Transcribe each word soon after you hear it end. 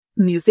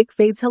Music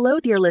fades hello,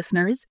 dear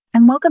listeners,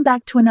 and welcome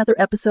back to another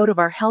episode of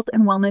our Health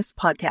and Wellness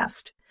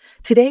podcast.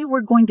 Today,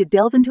 we're going to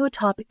delve into a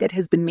topic that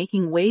has been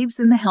making waves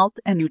in the health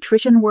and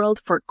nutrition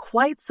world for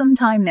quite some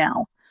time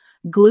now: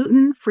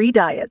 gluten-free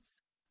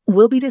diets.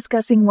 We'll be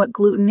discussing what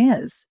gluten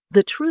is,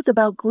 the truth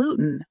about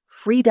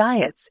gluten-free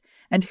diets,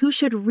 and who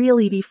should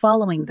really be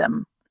following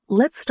them.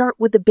 Let's start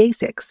with the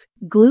basics.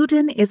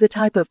 Gluten is a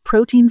type of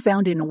protein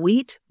found in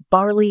wheat,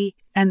 barley,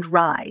 and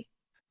rye.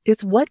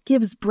 It's what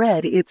gives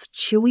bread its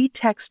chewy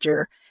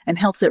texture and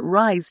helps it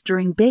rise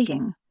during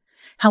baking.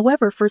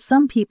 However, for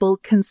some people,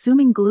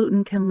 consuming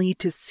gluten can lead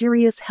to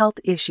serious health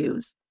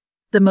issues.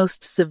 The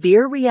most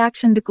severe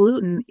reaction to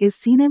gluten is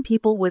seen in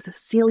people with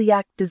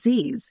celiac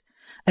disease,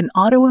 an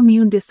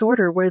autoimmune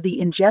disorder where the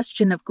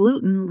ingestion of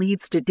gluten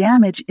leads to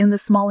damage in the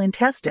small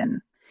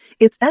intestine.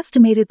 It's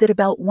estimated that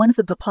about 1/5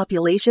 of the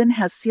population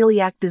has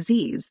celiac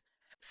disease.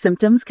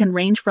 Symptoms can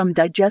range from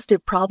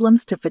digestive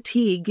problems to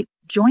fatigue,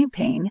 joint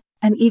pain,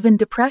 and even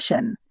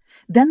depression.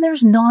 Then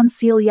there's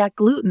non-celiac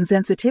gluten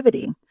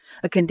sensitivity,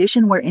 a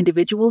condition where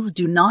individuals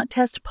do not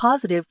test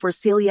positive for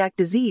celiac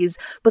disease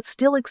but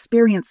still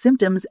experience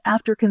symptoms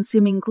after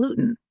consuming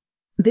gluten.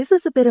 This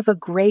is a bit of a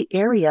gray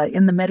area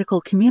in the medical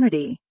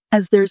community,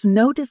 as there's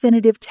no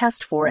definitive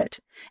test for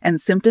it,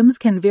 and symptoms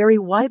can vary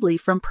widely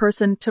from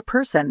person to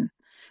person.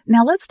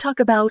 Now let's talk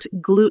about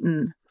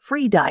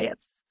gluten-free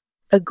diets.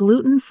 A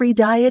gluten-free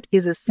diet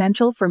is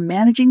essential for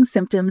managing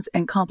symptoms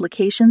and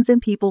complications in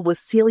people with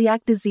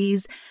celiac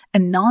disease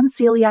and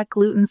non-celiac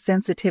gluten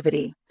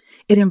sensitivity.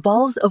 It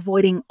involves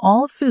avoiding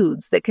all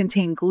foods that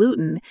contain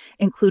gluten,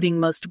 including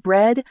most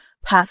bread,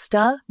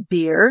 pasta,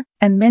 beer,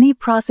 and many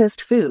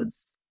processed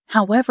foods.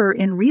 However,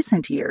 in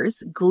recent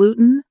years,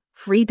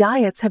 gluten-free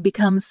diets have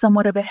become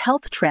somewhat of a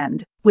health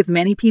trend, with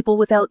many people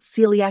without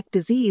celiac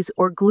disease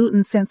or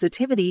gluten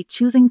sensitivity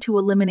choosing to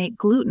eliminate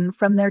gluten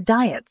from their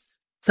diets.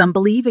 Some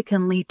believe it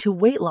can lead to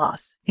weight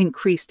loss,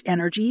 increased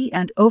energy,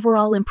 and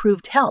overall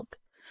improved health.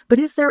 But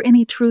is there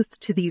any truth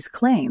to these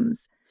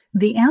claims?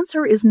 The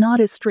answer is not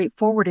as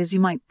straightforward as you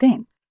might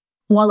think.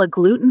 While a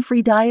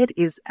gluten-free diet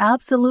is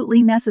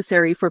absolutely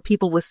necessary for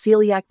people with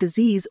celiac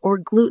disease or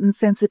gluten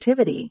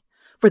sensitivity,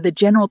 for the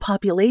general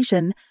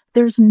population,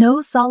 there's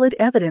no solid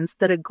evidence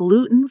that a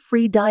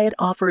gluten-free diet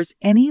offers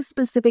any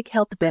specific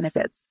health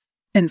benefits.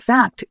 In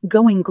fact,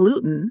 going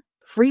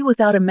gluten-free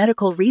without a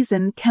medical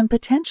reason can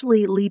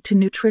potentially lead to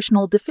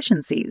nutritional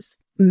deficiencies.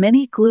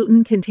 Many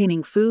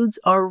gluten-containing foods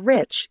are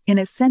rich in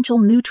essential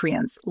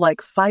nutrients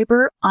like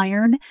fiber,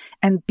 iron,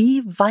 and B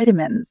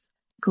vitamins.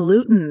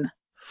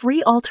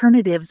 Gluten-free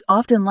alternatives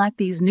often lack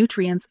these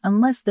nutrients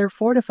unless they're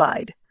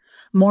fortified.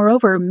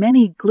 Moreover,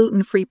 many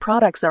gluten-free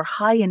products are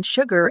high in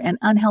sugar and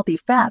unhealthy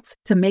fats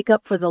to make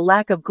up for the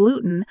lack of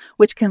gluten,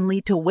 which can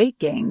lead to weight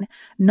gain,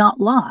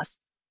 not loss.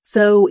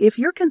 So, if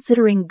you're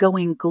considering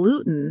going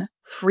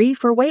gluten-free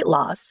for weight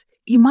loss,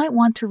 you might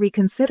want to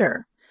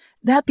reconsider.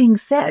 That being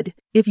said,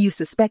 if you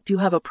suspect you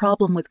have a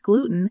problem with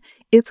gluten,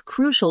 it's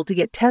crucial to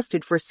get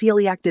tested for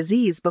celiac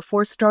disease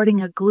before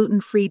starting a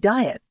gluten-free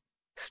diet.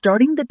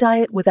 Starting the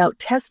diet without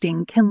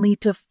testing can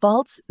lead to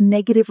false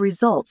negative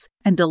results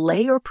and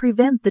delay or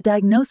prevent the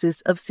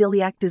diagnosis of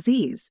celiac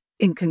disease.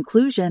 In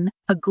conclusion,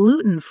 a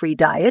gluten-free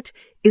diet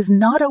is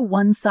not a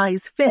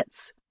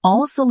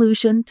one-size-fits-all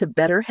solution to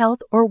better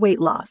health or weight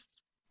loss.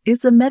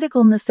 It's a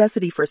medical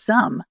necessity for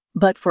some,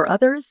 but for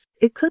others,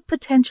 it could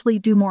potentially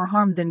do more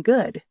harm than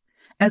good.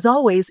 As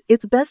always,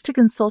 it's best to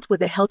consult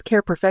with a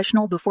healthcare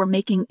professional before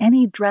making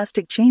any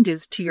drastic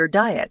changes to your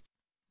diet.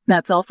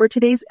 That's all for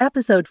today's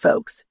episode,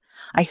 folks.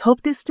 I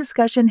hope this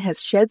discussion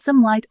has shed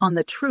some light on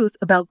the truth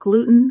about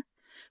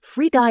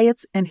gluten-free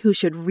diets and who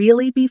should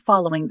really be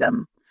following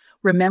them.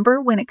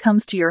 Remember, when it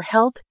comes to your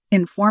health,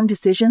 informed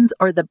decisions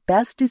are the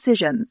best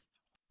decisions.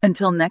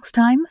 Until next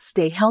time,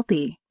 stay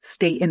healthy,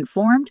 stay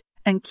informed,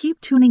 and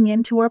keep tuning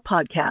in to our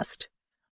podcast.